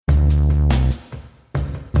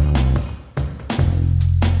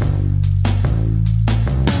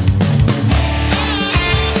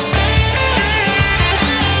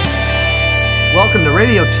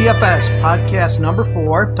TFS podcast number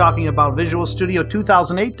 4, talking about Visual Studio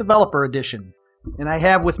 2008 Developer Edition. And I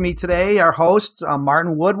have with me today our host,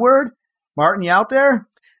 Martin Woodward. Martin, you out there?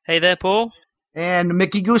 Hey there, Paul. And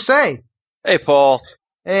Mickey Gousset. Hey, Paul.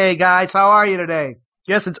 Hey, guys. How are you today?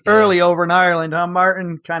 Guess it's early over in Ireland, huh,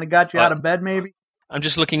 Martin? Kind of got you out of bed, maybe? I'm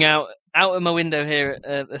just looking out of my window here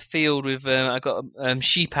at a field with, I've got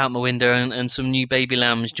sheep out my window and some new baby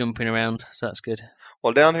lambs jumping around, so that's good.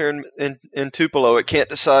 Well, down here in Tupelo, it can't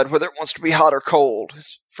decide whether it wants to be hot or cold.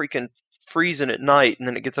 It's freaking freezing at night, and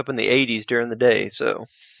then it gets up in the 80s during the day, so...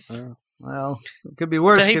 Well, it could be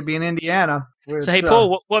worse. It could be in Indiana. So, hey,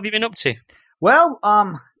 Paul, what have you been up to? Well,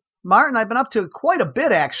 Martin, I've been up to quite a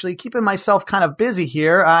bit, actually, keeping myself kind of busy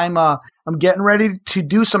here. I'm getting ready to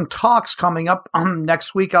do some talks coming up.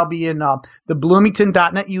 Next week, I'll be in the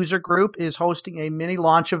Bloomington.net user group is hosting a mini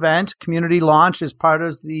launch event, community launch, as part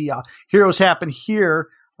of the Heroes Happen Here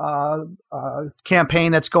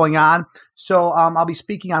campaign that's going on. So I'll be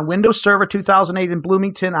speaking on Windows Server 2008 in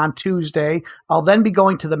Bloomington on Tuesday. I'll then be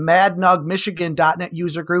going to the MadNug Michigan.net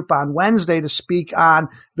user group on Wednesday to speak on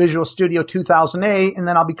Visual Studio 2008, and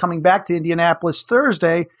then I'll be coming back to Indianapolis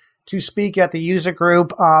Thursday to speak at the user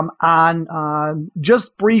group on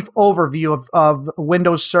just brief overview of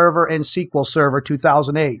Windows Server and SQL Server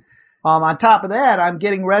 2008. On top of that, I'm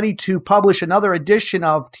getting ready to publish another edition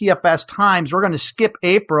of TFS Times. We're going to skip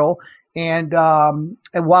April, and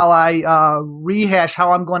while I rehash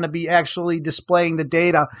how I'm going to be actually displaying the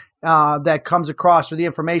data that comes across or the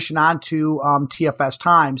information onto TFS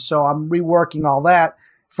Times. So I'm reworking all that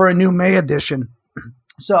for a new May edition.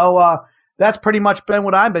 So that's pretty much been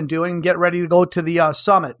what I've been doing. Get ready to go to the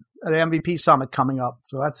summit, the MVP summit coming up.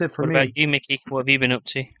 So that's it for me. What about you, Mickey? What have you been up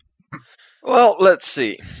to? Well, let's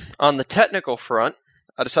see. On the technical front,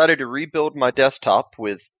 I decided to rebuild my desktop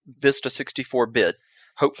with Vista 64-bit.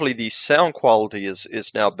 Hopefully the sound quality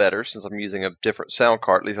is now better since I'm using a different sound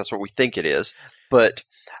card. At least that's what we think it is. But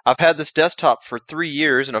I've had this desktop for 3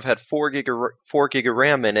 years, and I've had 4 gig of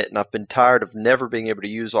RAM in it, and I've been tired of never being able to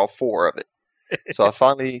use all 4 of it. So I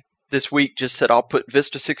finally, this week, just said I'll put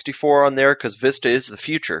Vista 64 on there because Vista is the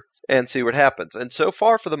future and see what happens. And so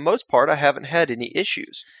far, for the most part, I haven't had any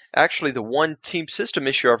issues. Actually, the one Team System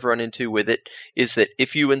issue I've run into with it is that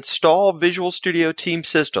if you install Visual Studio Team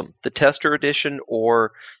System, the Tester Edition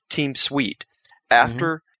or Team Suite,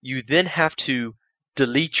 after you then have to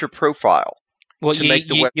delete your profile to make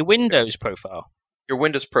the your Windows profile. Your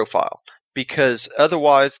Windows profile. Because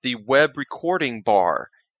otherwise, the web recording bar,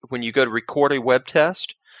 when you go to record a web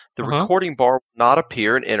test, the recording bar will not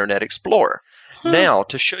appear in Internet Explorer. Now,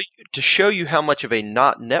 to show you how much of a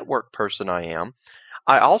not network person I am,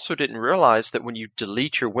 I also didn't realize that when you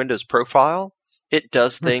delete your Windows profile, it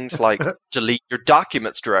does things like delete your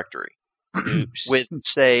documents directory with,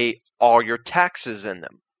 say, all your taxes in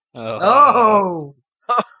them. Oh!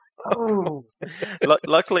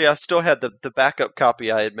 Luckily, I still had the backup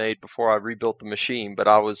copy I had made before I rebuilt the machine, but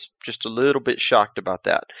I was just a little bit shocked about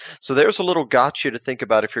that. So there's a little gotcha to think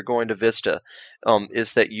about if you're going to Vista,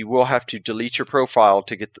 is that you will have to delete your profile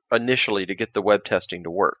to get initially to get the web testing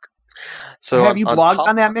to work. So have you blogged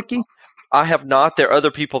on that, Mickey? I have not. There are other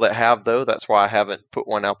people that have, though. That's why I haven't put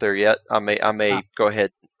one out there yet. I may go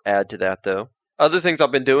ahead and add to that, though. Other things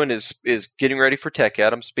I've been doing is getting ready for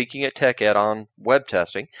TechEd. I'm speaking at TechEd on web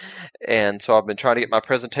testing, and so I've been trying to get my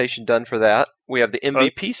presentation done for that. We have the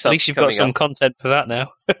MVP summit. At least you've got some content for that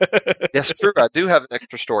now. That's true. I do have an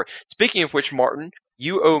extra story. Speaking of which, Martin,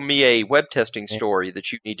 you owe me a web testing story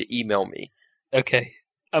that you need to email me. Okay.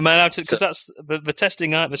 I'm allowed to, because that's the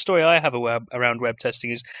testing. The story I have around web testing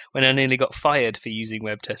is when I nearly got fired for using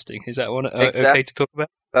web testing. Is that one okay to talk about?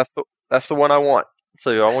 That's the one I want.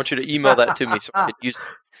 So I want you to email that to me so I can use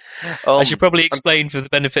it. I should probably explain for the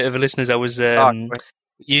benefit of the listeners. I was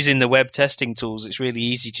using the web testing tools. It's really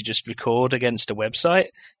easy to just record against a website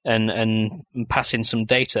and pass in some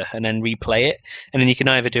data and then replay it. And then you can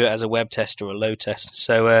either do it as a web test or a load test.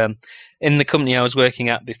 So in the company I was working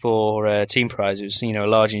at before Team Prize, it was a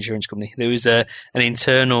large insurance company. There was an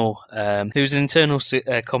internal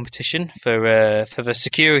competition for the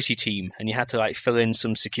security team, and you had to fill in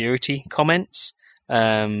some security comments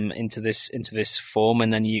into this form,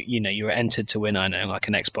 and then you were entered to win, like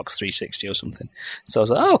an Xbox 360 or something. So I was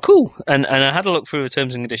like, oh, cool. And I had a look through the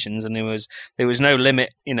terms and conditions, and there was no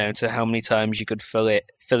limit, to how many times you could fill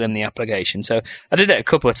in the application. So I did it a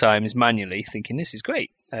couple of times manually, thinking this is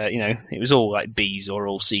great. it was all like B's or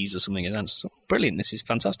all C's or something. And that's brilliant. This is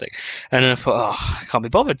fantastic. And then I thought, I can't be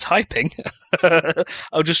bothered typing.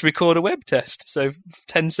 I'll just record a web test. So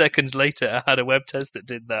 10 seconds later, I had a web test that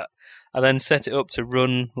did that. I then set it up to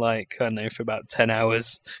run for about 10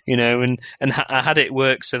 hours, and I had it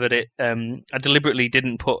work so that I deliberately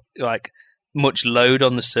didn't put much load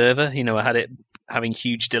on the server. I had it having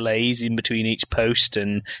huge delays in between each post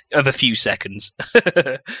and of a few seconds,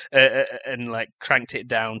 and cranked it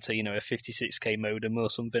down to a 56k modem or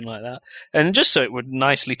something like that, and just so it would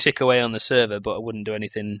nicely tick away on the server, but I wouldn't do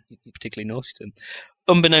anything particularly naughty to them.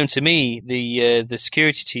 Unbeknown to me, the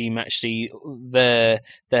security team actually their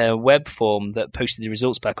web form that posted the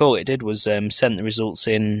results back, all it did was send the results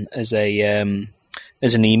in as an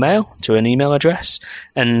email to an email address,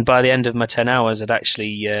 and by the end of my 10 hours, I'd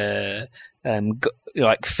actually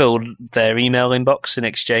filled their email inbox in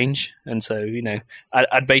exchange, and so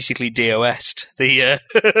I'd basically DOS'd the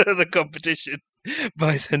the competition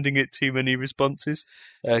by sending it too many responses,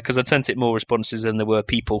 because I'd sent it more responses than there were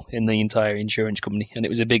people in the entire insurance company, and it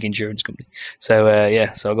was a big insurance company. So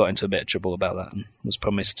so I got into a bit of trouble about that and was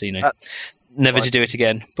promised never to do it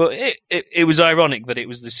again. But it was ironic that it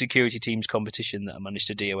was the security team's competition that I managed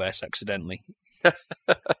to DOS accidentally. That's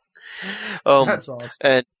awesome.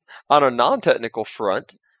 And on a non-technical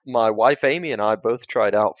front, my wife Amy and I both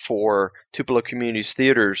tried out for Tupelo Community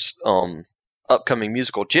Theater's upcoming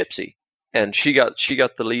musical Gypsy, and she got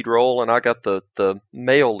the lead role, and I got the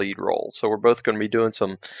male lead role. So we're both going to be doing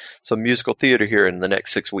some musical theater here in the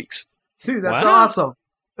next 6 weeks. Dude, that's awesome.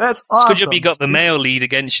 That's awesome. It's good job you got the male lead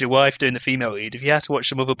against your wife doing the female lead. If you had to watch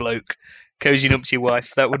some other bloke cozying up to your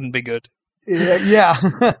wife, that wouldn't be good. Yeah.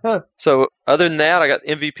 So other than that, I got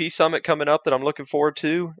MVP Summit coming up that I'm looking forward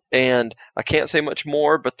to, and I can't say much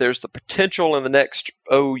more, but there's the potential in the next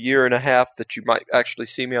year and a half that you might actually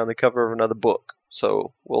see me on the cover of another book.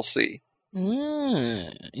 So we'll see.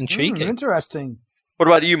 Intriguing. Interesting. What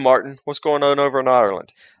about you, Martin? What's going on over in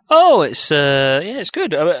Ireland? Oh, it's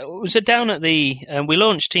good. Was it down at we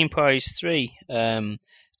launched Team Prize 3 a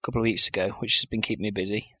couple of weeks ago, which has been keeping me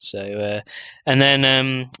busy. So, and then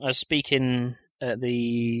I was speaking at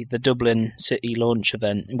the Dublin City launch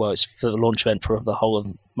event. Well, it's for the launch event for the whole of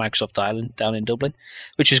Microsoft Ireland down in Dublin,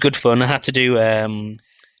 which was good fun. I had to do a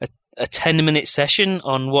 10-minute session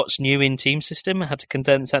on what's new in Team System. I had to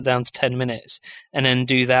condense that down to 10 minutes and then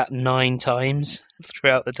do that 9 times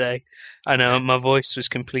throughout the day. I know my voice was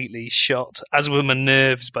completely shot, as were my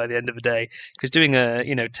nerves by the end of the day, because doing a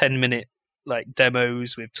 10-minute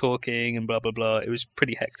demos with talking and blah blah blah, it was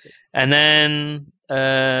pretty hectic. And then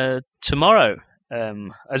tomorrow,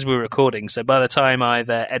 as we're recording, so by the time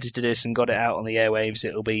I've edited this and got it out on the airwaves,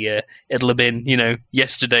 it'll have been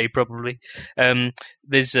yesterday probably.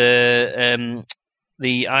 There's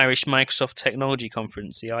the Irish Microsoft Technology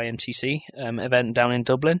Conference, the IMTC event down in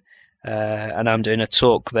Dublin, and I'm doing a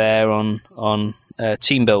talk there on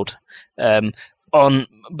Team Build, on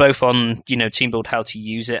Team Build, how to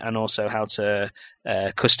use it, and also how to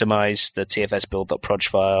customize the TFS build.proj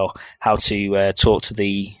file, how to talk to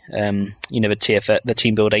the the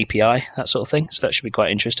Team Build API, that sort of thing. So that should be quite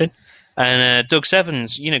interesting. And Doug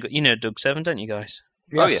Sevens, you know Doug Seven, don't you guys?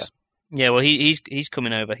 Yes. Oh yeah. Yeah, well, he's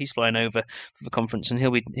coming over. He's flying over for the conference, and he'll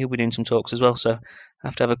be doing some talks as well. So I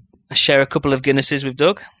have to share a couple of Guinnesses with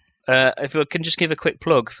Doug. If I can just give a quick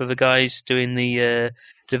plug for the guys doing the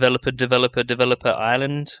Developer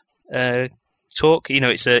Ireland talk.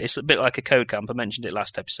 It's a bit like a code camp. I mentioned it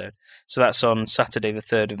last episode. So that's on Saturday the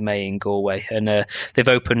 3rd of May in Galway, and they've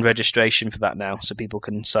opened registration for that now, so people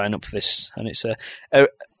can sign up for this. And it's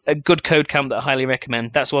a good code camp that I highly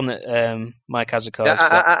recommend. That's one that Mike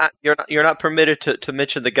Azakar. You're not permitted to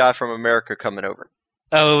mention the guy from America coming over.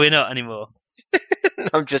 Oh, we're not anymore.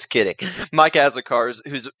 I'm just kidding. Mike Azakar,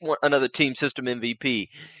 who's another Team System MVP,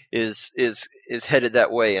 is headed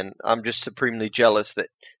that way, and I'm just supremely jealous that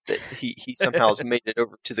he somehow has made it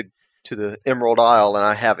over to the Emerald Isle, and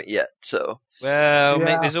I haven't yet. So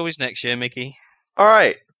there's always next year, Mickey. All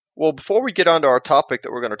right. Well, before we get on to our topic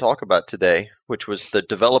that we're going to talk about today, which was the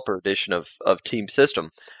developer edition of Team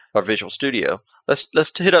System, our Visual Studio, let's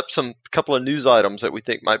hit up some couple of news items that we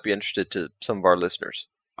think might be interested to some of our listeners.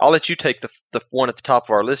 I'll let you take the one at the top of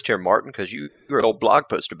our list here, Martin, because you wrote an old blog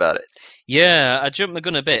post about it. Yeah, I jumped the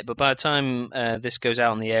gun a bit, but by the time this goes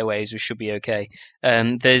out on the airways, we should be okay.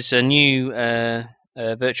 There's a new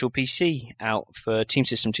virtual PC out for Team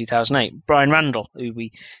System 2008. Brian Randall, who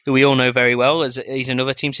we all know very well, as he's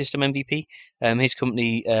another Team System MVP. His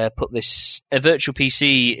company put this. A virtual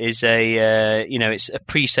PC is it's a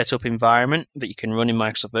pre-set up environment that you can run in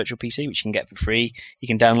Microsoft Virtual PC, which you can get for free. You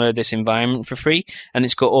can download this environment for free, and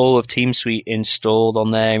it's got all of Team Suite installed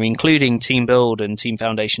on there, including Team Build and Team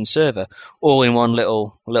Foundation Server, all in one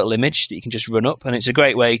little image that you can just run up. And it's a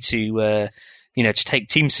great way to to take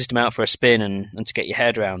Team System out for a spin and to get your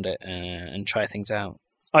head around it and try things out.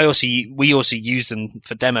 We also use them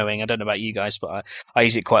for demoing. I don't know about you guys, but I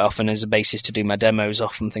use it quite often as a basis to do my demos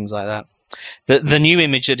off and things like that. The new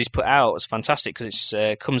image that he's put out is fantastic because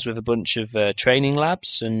it comes with a bunch of training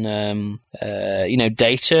labs and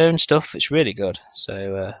data and stuff. It's really good.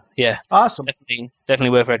 So awesome. Definitely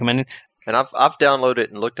worth recommending. And I've downloaded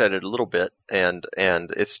it and looked at it a little bit, and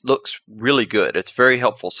it looks really good. It's very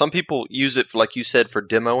helpful. Some people use it, like you said, for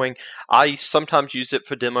demoing. I sometimes use it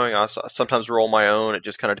for demoing. I sometimes roll my own. It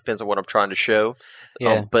just kind of depends on what I'm trying to show.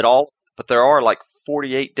 Yeah. But there are like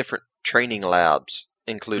 48 different training labs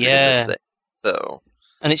included in this thing. So,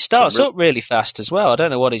 and it starts up really fast as well. I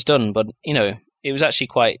don't know what it's done, but it was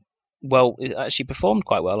actually it actually performed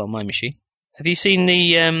quite well on my machine. Have you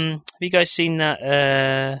guys seen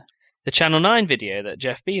that? The Channel 9 video that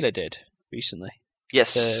Jeff Beeler did recently.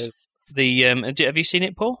 Yes. Have you seen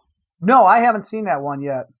it, Paul? No, I haven't seen that one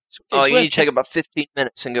yet. You need to take about 15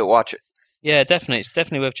 minutes and go watch it. Yeah, definitely. It's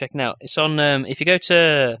definitely worth checking out. It's on, if you go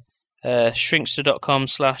to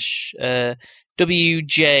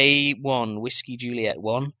shrinkster.com/WJ1, Whiskey Juliet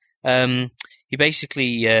 1, he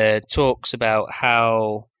basically talks about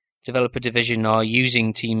how developer division are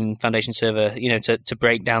using Team Foundation Server, to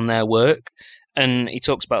break down their work. And he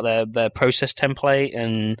talks about their process template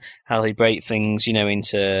and how they break things,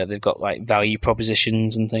 into, they've got like value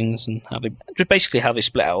propositions and things, and how they split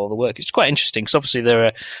out all the work. It's quite interesting because obviously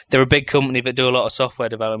they're a big company that do a lot of software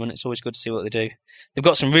development. It's always good to see what they do. They've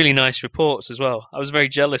got some really nice reports as well. I was very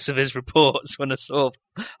jealous of his reports when I saw them.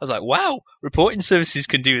 I was like, wow, reporting services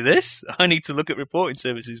can do this. I need to look at reporting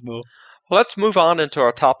services more. Well, let's move on into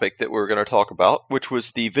our topic that we're going to talk about, which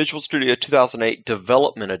was the Visual Studio 2008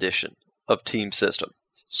 Development Edition of Team System.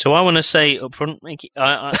 So I want to say up front,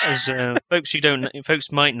 as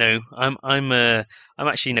folks might know, I'm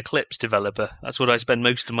actually an Eclipse developer. That's what I spend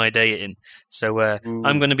most of my day in. So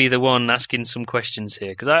I'm going to be the one asking some questions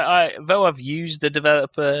here because though I've used the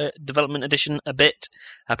Development Edition a bit,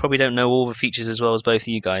 I probably don't know all the features as well as both of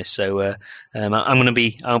you guys. So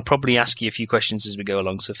I'll probably ask you a few questions as we go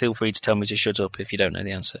along. So feel free to tell me to shut up if you don't know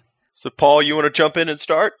the answer. So Paul, you want to jump in and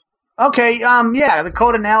start? Okay, the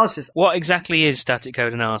code analysis. What exactly is static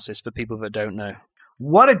code analysis for people that don't know?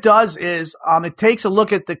 What it does is it takes a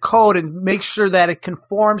look at the code and makes sure that it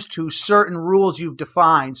conforms to certain rules you've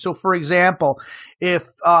defined. So, for example, if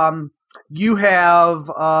you have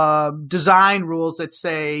design rules that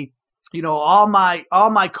say, all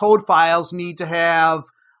my code files need to have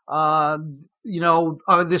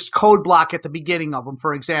this code block at the beginning of them,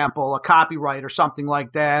 for example, a copyright or something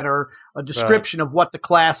like that, or a description of what the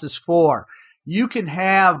class is for. You can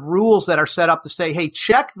have rules that are set up to say, hey,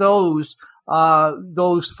 check those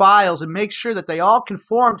files and make sure that they all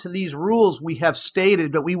conform to these rules we have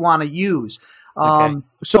stated that we want to use.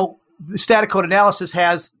 So the static code analysis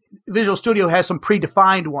Visual Studio has some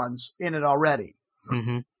predefined ones in it already.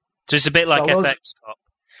 Mm-hmm. So it's a bit like FXCop.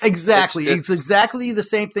 Exactly. It's exactly the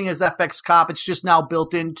same thing as FXCop. It's just now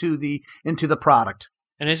built into the product.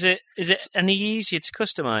 And is it any easier to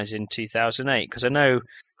customize in 2008? Because I know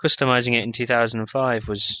customizing it in 2005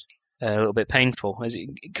 was a little bit painful.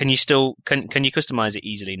 Can you customize it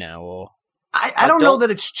easily now? Or I don't know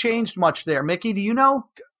that it's changed much there. Mickey, do you know?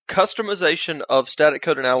 Customization of static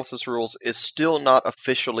code analysis rules is still not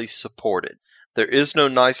officially supported. There is no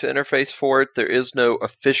nice interface for it. There is no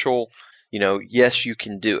official, yes, you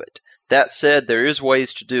can do it. That said, there is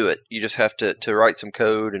ways to do it. You just have to write some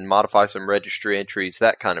code and modify some registry entries,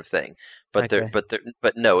 that kind of thing. But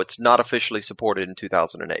no, it's not officially supported in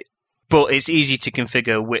 2008. But it's easy to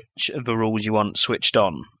configure which of the rules you want switched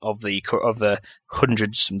on of the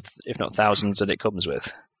hundreds, if not thousands, that it comes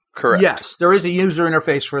with. Correct. Yes, there is a user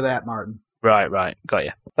interface for that, Martin. Right. Got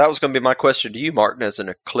you. That was going to be my question to you, Martin, as an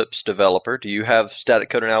Eclipse developer. Do you have static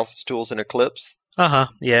code analysis tools in Eclipse?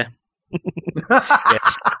 Yeah.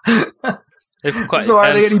 So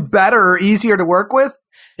are they any better or easier to work with?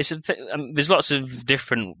 There's lots of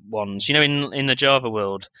different ones. In the Java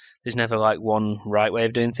world, there's never like one right way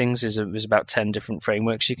of doing things. There's about 10 different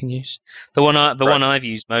frameworks you can use. The one I've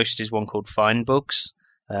used most is one called FindBugs.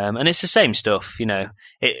 And it's the same stuff, It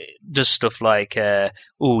does stuff like, your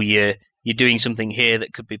you're doing something here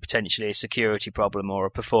that could be potentially a security problem or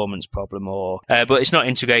a performance problem, but it's not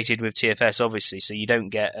integrated with TFS, obviously, so you don't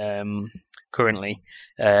get currently.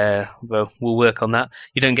 Well, we'll work on that.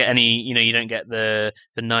 You don't get any, you don't get the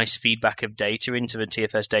nice feedback of data into the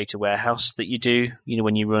TFS data warehouse that you do,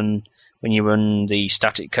 when you run the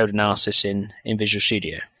static code analysis in Visual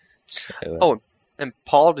Studio. So, and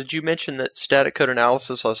Paul, did you mention that static code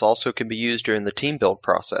analysis also can be used during the team build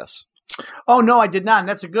process? Oh, no, I did not. And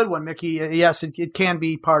that's a good one, Mickey. Yes, it can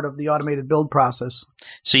be part of the automated build process.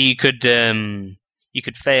 So you could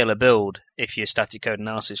fail a build if your static code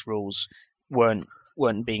analysis rules weren't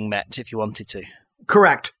being met if you wanted to.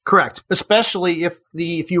 Correct. Especially if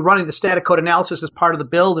you're running the static code analysis as part of the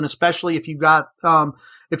build, and especially if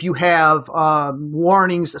if you have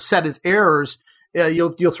warnings set as errors,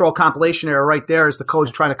 you'll throw a compilation error right there as the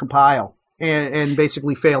code's trying to compile and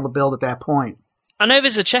basically fail the build at that point. I know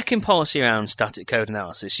there's a check-in policy around static code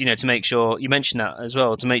analysis, to make sure, you mentioned that as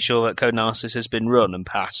well, to make sure that code analysis has been run and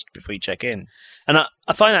passed before you check in. And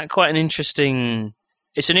I find that quite an interesting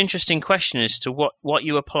question as to what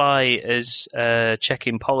you apply as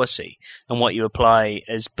check-in policy and what you apply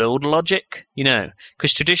as build logic,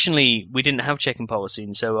 because traditionally we didn't have check-in policy,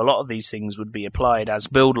 and so a lot of these things would be applied as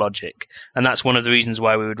build logic, and that's one of the reasons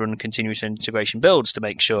why we would run continuous integration builds, to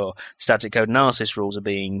make sure static code analysis rules are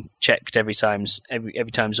being checked every time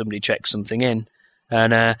somebody checks something in.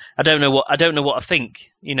 And I don't know what I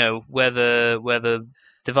think, where the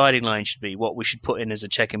dividing line should be, what we should put in as a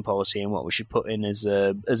check-in policy and what we should put in as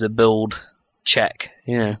a build check.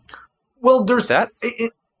 Well, there's that.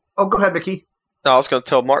 Oh, go ahead, Mickey. No, I was going to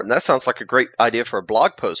tell Martin, that sounds like a great idea for a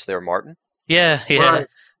blog post there, Martin. Yeah. Right.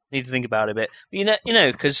 Need to think about it a bit.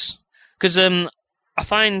 Because I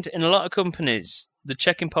find in a lot of companies the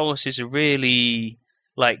check-in policies are really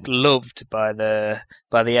loved by the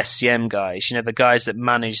SCM guys. The guys that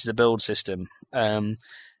manage the build system.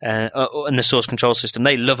 And the source control system,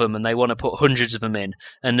 they love them and they want to put hundreds of them in.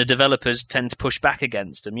 And the developers tend to push back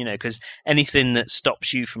against them, because anything that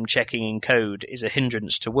stops you from checking in code is a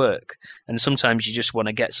hindrance to work. And sometimes you just want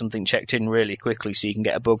to get something checked in really quickly so you can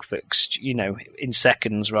get a bug fixed, in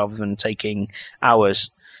seconds rather than taking hours.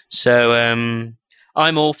 So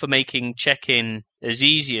I'm all for making check-in as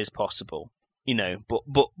easy as possible.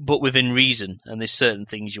 But within reason, and there's certain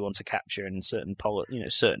things you want to capture and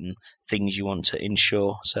certain things you want to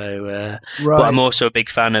ensure. So, right. But I'm also a big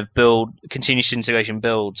fan of continuous integration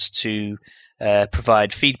builds to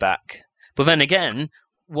provide feedback. But then again,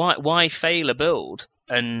 why fail a build?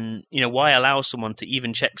 And why allow someone to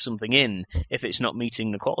even check something in if it's not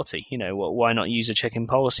meeting the quality? Why not use a check-in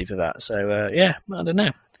policy for that? So I don't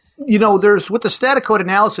know. There's with the static code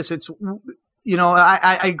analysis, it's.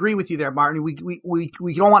 I agree with you there, Martin. We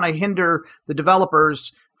don't want to hinder the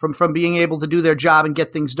developers from being able to do their job and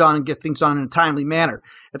get things done in a timely manner.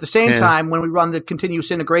 At the same time, when we run the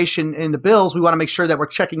continuous integration in the builds, we want to make sure that we're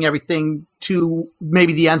checking everything to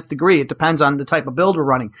maybe the nth degree. It depends on the type of build we're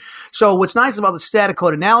running. So what's nice about the static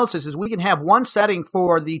code analysis is we can have one setting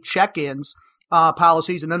for the check-ins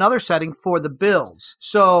policies and another setting for the builds.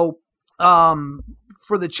 So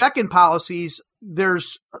for the check-in policies,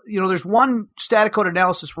 there's one static code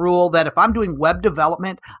analysis rule that if I'm doing web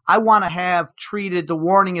development, I want to have treated the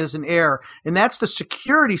warning as an error. And that's the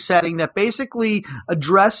security setting that basically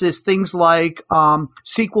addresses things like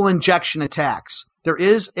SQL injection attacks. There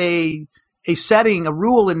is a setting, a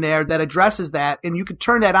rule in there that addresses that, and you can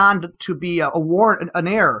turn that on to be an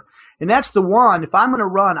error. And that's the one, if I'm going to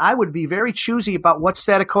run, I would be very choosy about what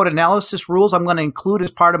static code analysis rules I'm going to include as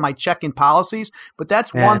part of my check-in policies. But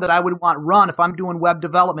that's one that I would want run if I'm doing web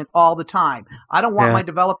development all the time. I don't want my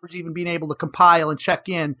developers even being able to compile and check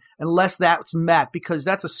in unless that's met, because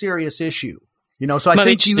that's a serious issue. So I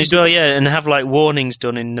think and have warnings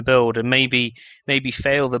done in the build, and maybe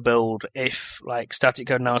fail the build if static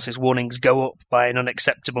code analysis warnings go up by an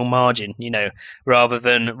unacceptable margin, rather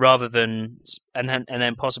than and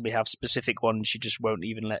then possibly have specific ones you just won't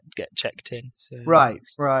even let get checked in. So, right.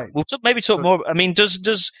 We'll talk more. I mean, does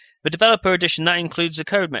the developer edition that includes the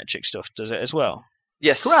code metric stuff? Does it as well?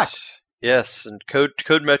 Yes, correct. Yes, and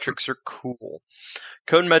code metrics are cool.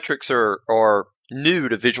 Code metrics are new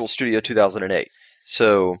to Visual Studio 2008.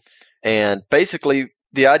 So, and basically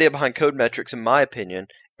the idea behind code metrics, in my opinion,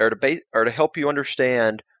 are to help you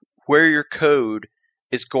understand where your code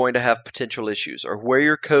is going to have potential issues, or where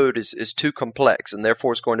your code is too complex and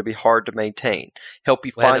therefore is going to be hard to maintain. Help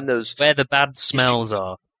you find where the bad smells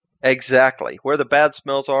are. Exactly, where the bad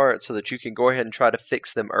smells are, so that you can go ahead and try to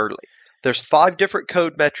fix them early. There's 5 different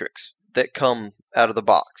code metrics that come out of the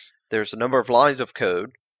box. There's a number of lines of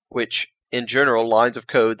code, which in general, lines of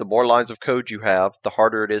code, the more lines of code you have, the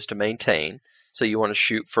harder it is to maintain. So you want to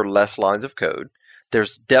shoot for less lines of code.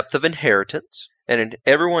 There's depth of inheritance. And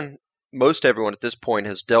most everyone at this point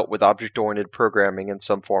has dealt with object-oriented programming in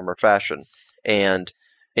some form or fashion. And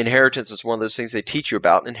inheritance is one of those things they teach you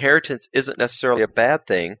about. Inheritance isn't necessarily a bad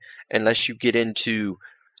thing unless you get into,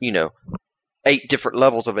 8 different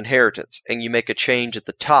levels of inheritance and you make a change at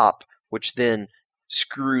the top, which then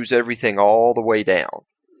screws everything all the way down.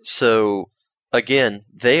 So again,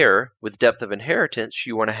 there, with depth of inheritance,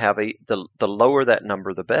 you want to have the lower that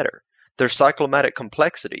number, the better. There's cyclomatic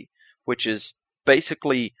complexity, which is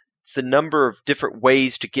basically the number of different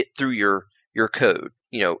ways to get through your code.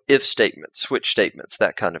 If statements, switch statements,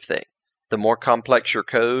 that kind of thing. The more complex your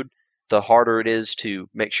code, the harder it is to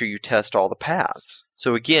make sure you test all the paths.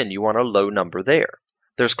 So again, you want a low number there.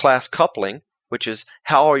 There's class coupling, which is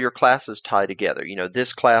how all your classes tie together.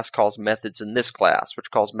 This class calls methods in this class,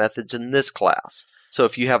 which calls methods in this class. So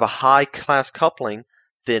if you have a high class coupling,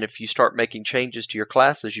 then if you start making changes to your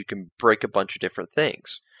classes, you can break a bunch of different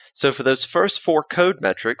things. So for those first 4 code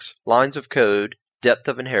metrics, lines of code, depth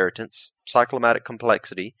of inheritance, cyclomatic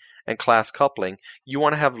complexity, and class coupling, you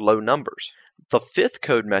want to have low numbers. The 5th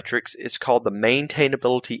code metrics is called the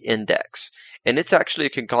maintainability index, and it's actually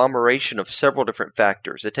a conglomeration of several different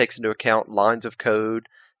factors. It takes into account lines of code,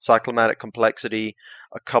 cyclomatic complexity,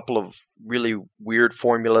 a couple of really weird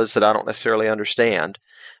formulas that I don't necessarily understand,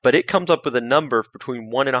 but it comes up with a number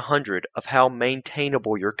between 1 and 100 of how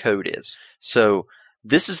maintainable your code is. So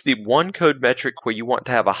this is the one code metric where you want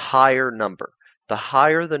to have a higher number. The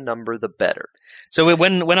higher the number, the better. So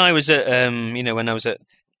when I was at when I was at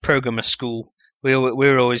programmer school, we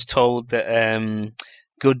were always told that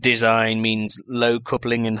good design means low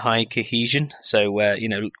coupling and high cohesion. So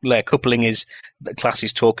low coupling is the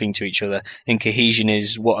classes talking to each other, and cohesion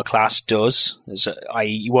is what a class does.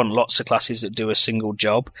 You want lots of classes that do a single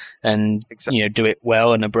job and exactly. Do it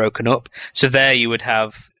well and are broken up. So there you would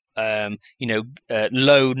have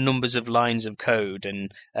low numbers of lines of code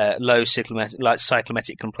and low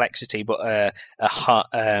cyclomatic complexity, but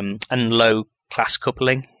and low class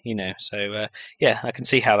coupling. So I can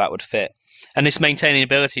see how that would fit. And this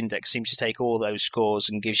maintainability index seems to take all those scores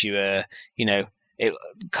and gives you it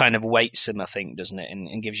kind of weights them, I think, doesn't it?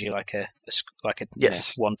 And gives you like a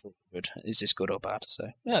yes. 1 to 100. Is this good or bad? So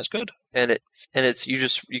yeah, it's good. And it's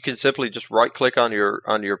you can simply just right click on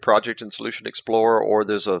your project and solution explorer, or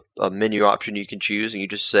there's a menu option you can choose, and you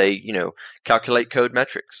just say calculate code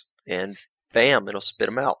metrics, and bam, it'll spit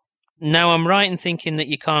them out. Now I'm right in thinking that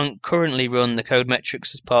you can't currently run the code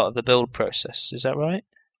metrics as part of the build process. Is that right?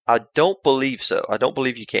 I don't believe so. I don't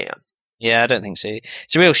believe you can. Yeah, I don't think so.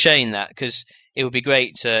 It's a real shame that, because it would be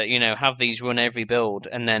great to, have these run every build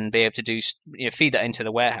and then be able to do, feed that into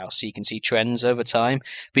the warehouse so you can see trends over time.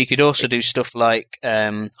 But you could also do stuff like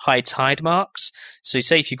high tide marks. So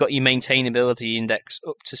say if you've got your maintainability index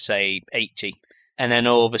up to, say, 80, and then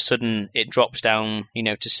all of a sudden it drops down,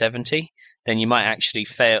 to 70, then you might actually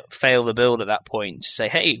fail the build at that point to say,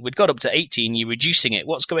 hey, we've got up to 80 and you're reducing it.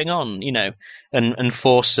 What's going on? And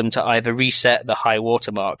force them to either reset the high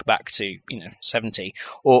watermark back to, 70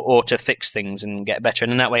 or to fix things and get better.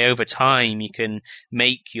 And in that way, over time, you can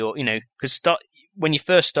make your, because when you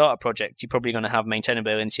first start a project, you're probably going to have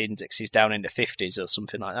maintainability indexes down in the 50s or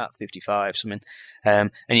something like that, 55, something.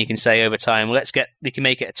 And you can say over time, we can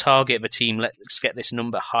make it a target of a team. Let's get this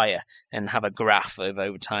number higher and have a graph of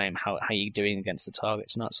over time how you're doing against the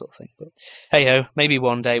targets and that sort of thing. But hey ho, maybe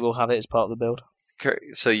one day we'll have it as part of the build.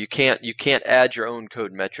 So you can't add your own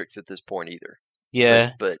code metrics at this point either.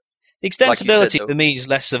 Yeah, but extensibility like said, for me is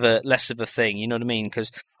less of a thing. You know what I mean?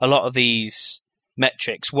 Because a lot of these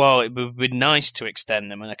metrics, while it would be nice to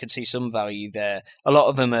extend them, and I can see some value there, a lot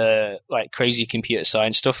of them are like crazy computer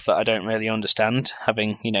science stuff that I don't really understand.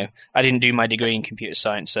 Having, I didn't do my degree in computer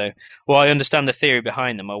science, so while I understand the theory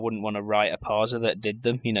behind them, I wouldn't want to write a parser that did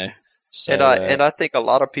them, So, and I think a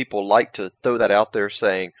lot of people like to throw that out there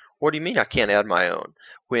saying, what do you mean I can't add my own?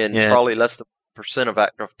 When probably less than %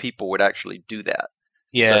 of people would actually do that.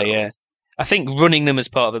 Yeah. I think running them as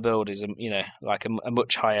part of the build is, like a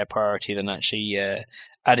much higher priority than actually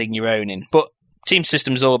adding your own in. But Team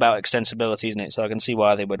System is all about extensibility, isn't it? So I can see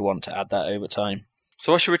why they would want to add that over time.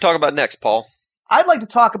 So what should we talk about next, Paul? I'd like to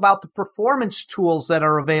talk about the performance tools that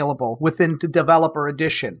are available within the Developer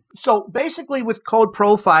Edition. So basically with code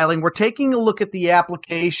profiling, we're taking a look at the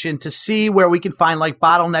application to see where we can find like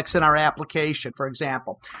bottlenecks in our application, for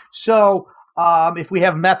example. So if we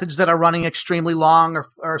have methods that are running extremely long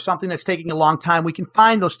or something that's taking a long time, we can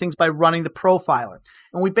find those things by running the profiler.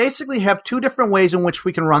 And we basically have 2 different ways in which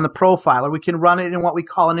we can run the profiler. We can run it in what we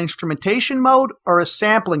call an instrumentation mode or a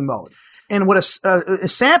sampling mode. And what a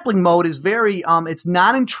sampling mode is very, it's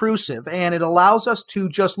non-intrusive, and it allows us to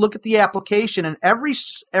just look at the application, and every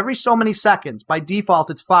so many seconds, by default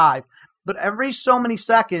it's 5, but every so many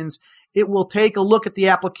seconds, it will take a look at the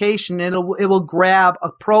application, and it will grab a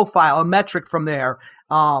profile, a metric from there,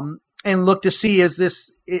 and look to see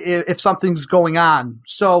if something's going on.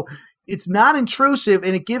 So it's not intrusive,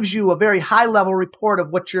 and it gives you a very high level report of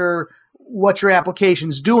what your application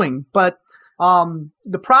is doing. But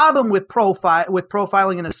the problem with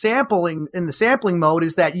profiling in the sampling mode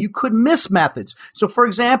is that you could miss methods. So, for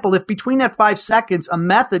example, if between that 5 seconds a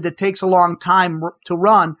method that takes a long time to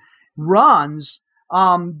runs,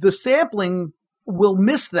 the sampling will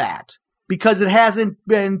miss that because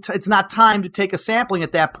it's not time to take a sampling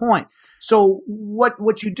at that point. So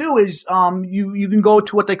what you do is you can go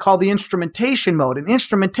to what they call the instrumentation mode. And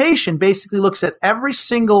instrumentation basically looks at every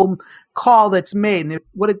single call that's made. And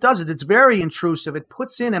what it does is it's very intrusive. It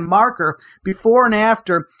puts in a marker before and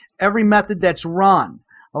after every method that's run.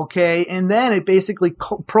 Okay, and then it basically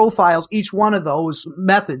profiles each one of those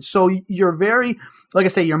methods. So you're like I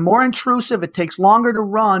say, you're more intrusive. It takes longer to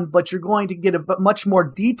run, but you're going to get a much more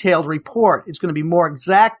detailed report. It's going to be more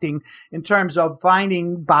exacting in terms of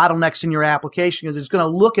finding bottlenecks in your application, because it's going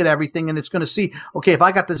to look at everything and it's going to see, okay, if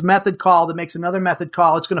I got this method call that makes another method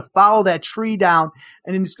call, it's going to follow that tree down,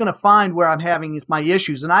 and then it's going to find where I'm having my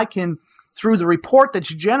issues. And I can, through the report that's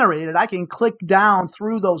generated, I can click down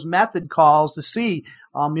through those method calls to see,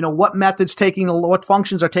 what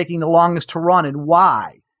functions are taking the longest to run and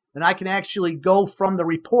why. And I can actually go from the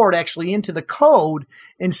report actually into the code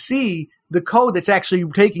and see the code that's actually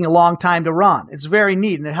taking a long time to run. It's very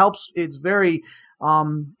neat, and it helps. It's very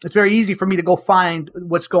easy for me to go find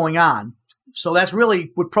what's going on. So that's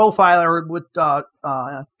really what profiling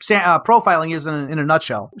is in a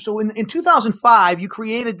nutshell. So in 2005, you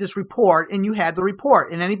created this report, and you had the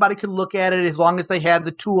report, and anybody could look at it as long as they had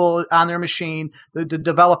the tool on their machine, the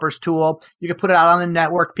developer's tool. You could put it out on the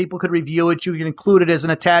network. People could review it. You can include it as an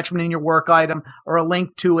attachment in your work item or a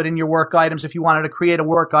link to it in your work items if you wanted to create a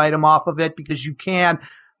work item off of it, because you can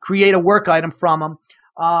create a work item from them.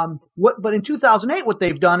 But in 2008, what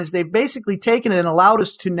they've done is they've basically taken it and allowed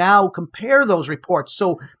us to now compare those reports.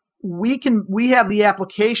 So we have the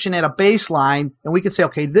application at a baseline, and we can say,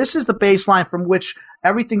 okay, this is the baseline from which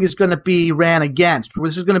everything is going to be ran against.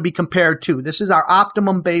 This is going to be compared to. This is our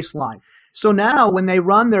optimum baseline. So now when they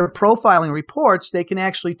run their profiling reports, they can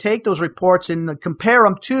actually take those reports and compare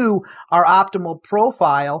them to our optimal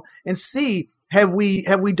profile and see, have we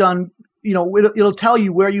done, it'll tell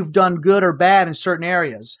you where you've done good or bad in certain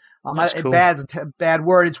areas. That's cool. Bad's a bad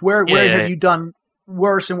word. It's where have you done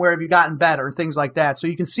worse and where have you gotten better and things like that. So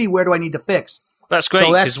you can see, where do I need to fix? That's great,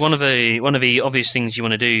 because one of the obvious things you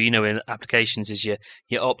want to do, in applications is you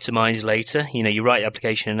optimize later. You write the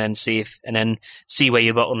application and then see where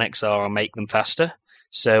your bottlenecks are and make them faster.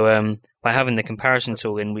 So by having the comparison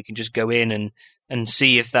tool in, we can just go in and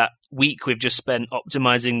see if that week we've just spent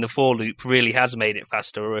optimizing the for loop really has made it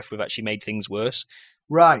faster, or if we've actually made things worse.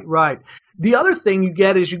 Right. The other thing you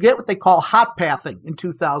get what they call hot pathing in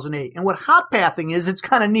 2008. And what hot pathing is, it's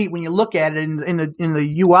kind of neat when you look at it in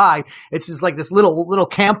the UI. It's just like this little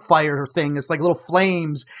campfire thing. It's like little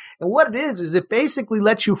flames. And what it is it basically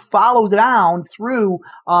lets you follow down through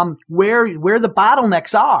where the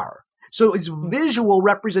bottlenecks are. So it's visual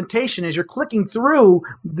representation. As you're clicking through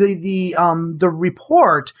the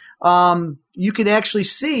report, you can actually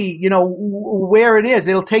see, where it is.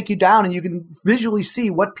 It'll take you down, and you can visually see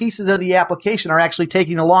what pieces of the application are actually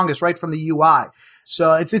taking the longest right from the UI.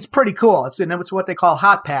 So it's pretty cool. It's what they call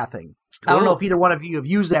hot pathing. Cool. I don't know if either one of you have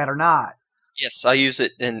used that or not. Yes, I use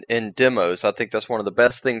it in demos. I think that's one of the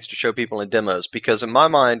best things to show people in demos, because in my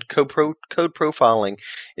mind, code profiling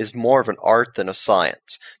is more of an art than a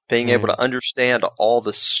science. Being able to understand all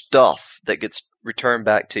the stuff that gets returned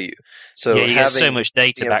back to you. So you get so much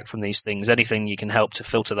data back from these things. Anything you can help to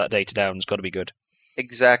filter that data down has got to be good.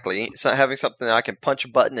 Exactly. It's not having something that I can punch a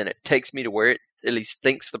button and it takes me to where it at least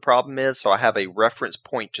thinks the problem is, so I have a reference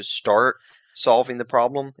point to start solving the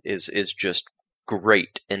problem is just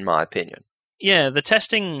great, in my opinion. Yeah, the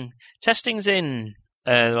testing's in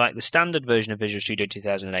like the standard version of Visual Studio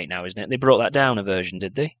 2008 now, isn't it? They brought that down a version,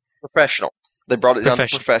 did they? Professional. They brought it down to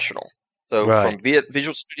professional. So right. From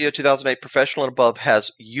Visual Studio 2008 Professional and above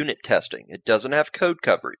has unit testing. It doesn't have code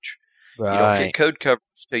coverage. Right. You don't get code coverage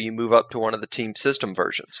until you move up to one of the team system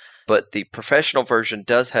versions. But the professional version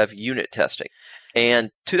does have unit testing.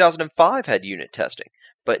 And 2005 had unit testing.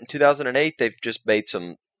 But in 2008, they've just made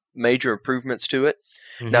some major improvements to it.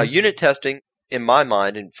 Mm-hmm. Now, unit testing, in my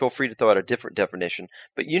mind, and feel free to throw out a different definition,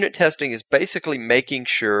 but unit testing is basically making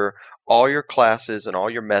sure all your classes and all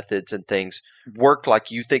your methods and things work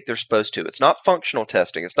like you think they're supposed to. It's not functional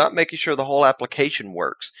testing. It's not making sure the whole application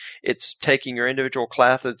works. It's taking your individual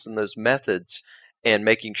classes and those methods and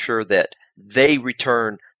making sure that they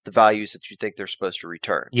return the values that you think they're supposed to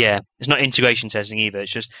return. Yeah, it's not integration testing either.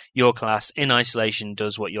 It's just your class in isolation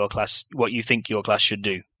does what you think your class should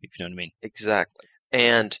do, if you know what I mean. Exactly.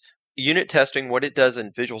 And unit testing, what it does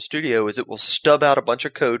in Visual Studio is it will stub out a bunch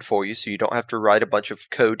of code for you, so you don't have to write a bunch of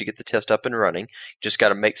code to get the test up and running. You just got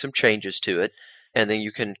to make some changes to it, and then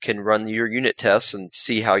you can run your unit tests and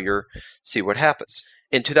see what happens.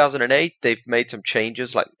 In 2008, they've made some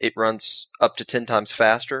changes, like it runs up to 10 times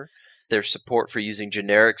faster. There's support for using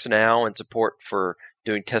generics now and support for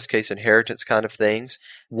doing test case inheritance kind of things.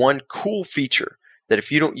 One cool feature that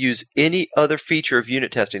if you don't use any other feature of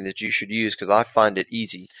unit testing that you should use, because I find it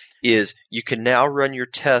easy, is you can now run your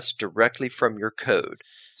tests directly from your code.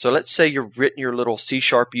 So let's say you've written your little C#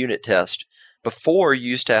 unit test. Before, you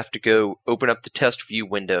used to have to go open up the test view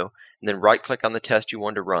window and then right-click on the test you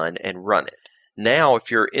want to run and run it. Now,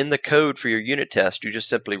 if you're in the code for your unit test, you just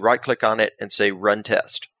simply right-click on it and say Run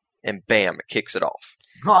Test. And bam, it kicks it off.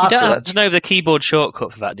 Awesome. You don't have to know the keyboard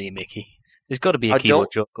shortcut for that, do you, Mickey? There's got to be a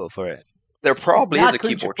keyboard shortcut for it. There probably is a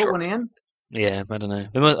keyboard shortcut. One in? Yeah, I don't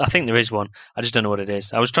know. I think there is one. I just don't know what it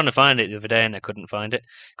is. I was trying to find it the other day and I couldn't find it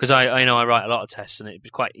because I know I write a lot of tests and it'd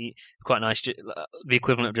be quite nice. The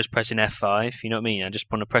equivalent of just pressing F5. You know what I mean? I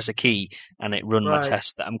just want to press a key and it run my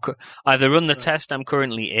test that I'm either run the test I'm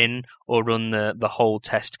currently in or run the whole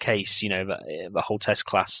test case. You know, the whole test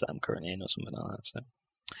class that I'm currently in or something like that.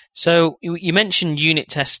 So you mentioned unit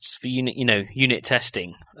tests for unit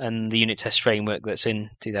testing and the unit test framework that's in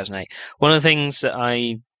 2008. One of the things that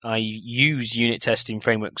I use unit testing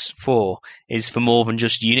frameworks for is for more than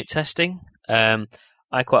just unit testing.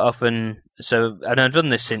 I quite often, and I've done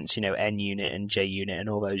this since, NUnit and JUnit and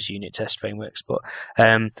all those unit test frameworks, but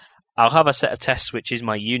I'll have a set of tests which is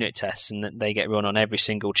my unit tests and they get run on every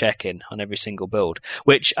single check-in, on every single build,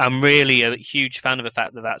 which I'm really a huge fan of the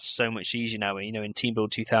fact that that's so much easier now. In Team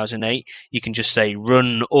Build 2008, you can just say,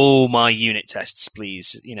 run all my unit tests,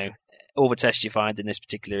 please. All the tests you find in this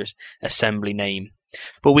particular assembly name.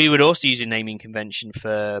 But we would also use a naming convention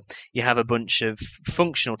for, you have a bunch of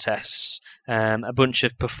functional tests, a bunch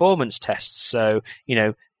of performance tests. So,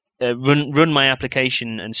 run my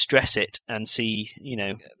application and stress it and see,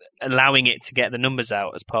 allowing it to get the numbers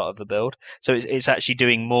out as part of the build. So it's actually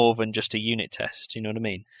doing more than just a unit test. You know what I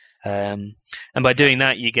mean? And by doing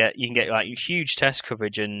that, you can get like huge test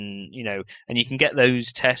coverage and you can get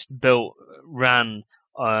those tests built, ran.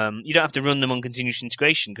 You don't have to run them on continuous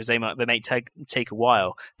integration because they may take a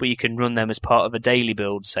while, but you can run them as part of a daily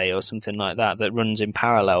build, say, or something like that runs in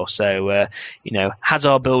parallel. So, has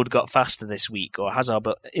our build got faster this week, or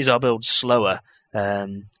is our build slower?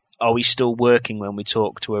 Are we still working when we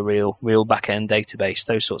talk to a real back-end database?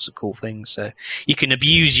 Those sorts of cool things. So you can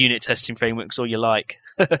abuse unit testing frameworks all you like.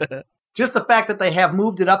 Just the fact that they have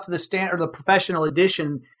moved it up to the standard, the professional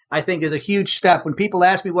edition, I think is a huge step. When people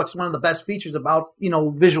ask me what's one of the best features about,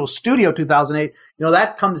 Visual Studio 2008,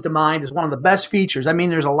 that comes to mind as one of the best features. I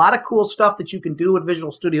mean, there's a lot of cool stuff that you can do with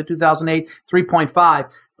Visual Studio 2008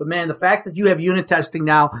 3.5. But man, the fact that you have unit testing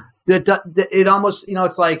now, it almost,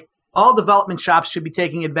 it's like all development shops should be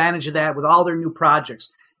taking advantage of that with all their new projects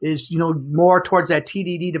is, more towards that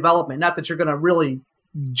TDD development. Not that you're going to really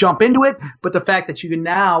jump into it, but the fact that you can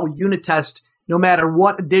now unit test no matter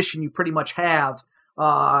what edition you pretty much have,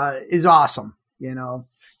 is awesome,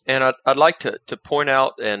 And I'd like to point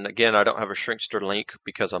out, and again, I don't have a Shrinkster link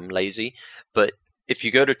because I'm lazy, but if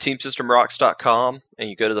you go to TeamSystemRocks.com and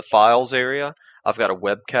you go to the files area, I've got a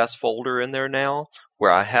webcast folder in there now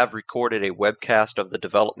where I have recorded a webcast of the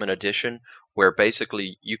development edition where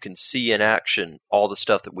basically you can see in action all the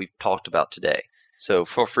stuff that we've talked about today. So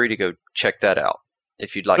feel free to go check that out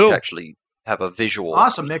if you'd like to actually have a visual.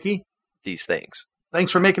 Awesome, Mickey. These things.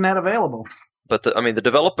 Thanks for making that available. But the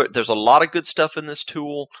developer, there's a lot of good stuff in this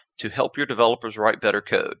tool to help your developers write better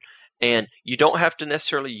code. And you don't have to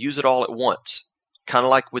necessarily use it all at once. Kind of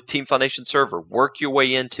like with Team Foundation Server, work your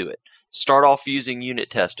way into it. Start off using unit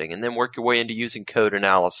testing and then work your way into using code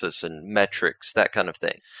analysis and metrics, that kind of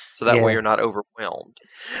thing. So that way you're not overwhelmed.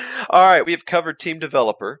 All right, we have covered Team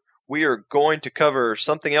Developer. We are going to cover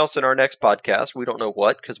something else in our next podcast. We don't know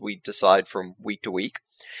what because we decide from week to week.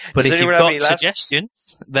 But if you've got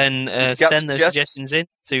suggestions, then send those suggestions in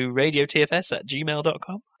to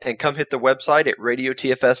radiotfs@gmail.com. And come hit the website at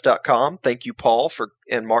radiotfs.com. Thank you, Paul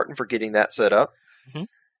and Martin, for getting that set up. Mm-hmm.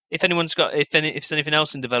 If there's anything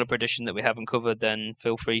else in Developer Edition that we haven't covered, then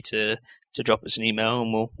feel free to drop us an email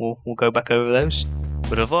and we'll go back over those.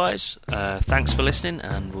 But otherwise, thanks for listening,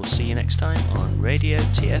 and we'll see you next time on Radio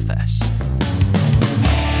TFS.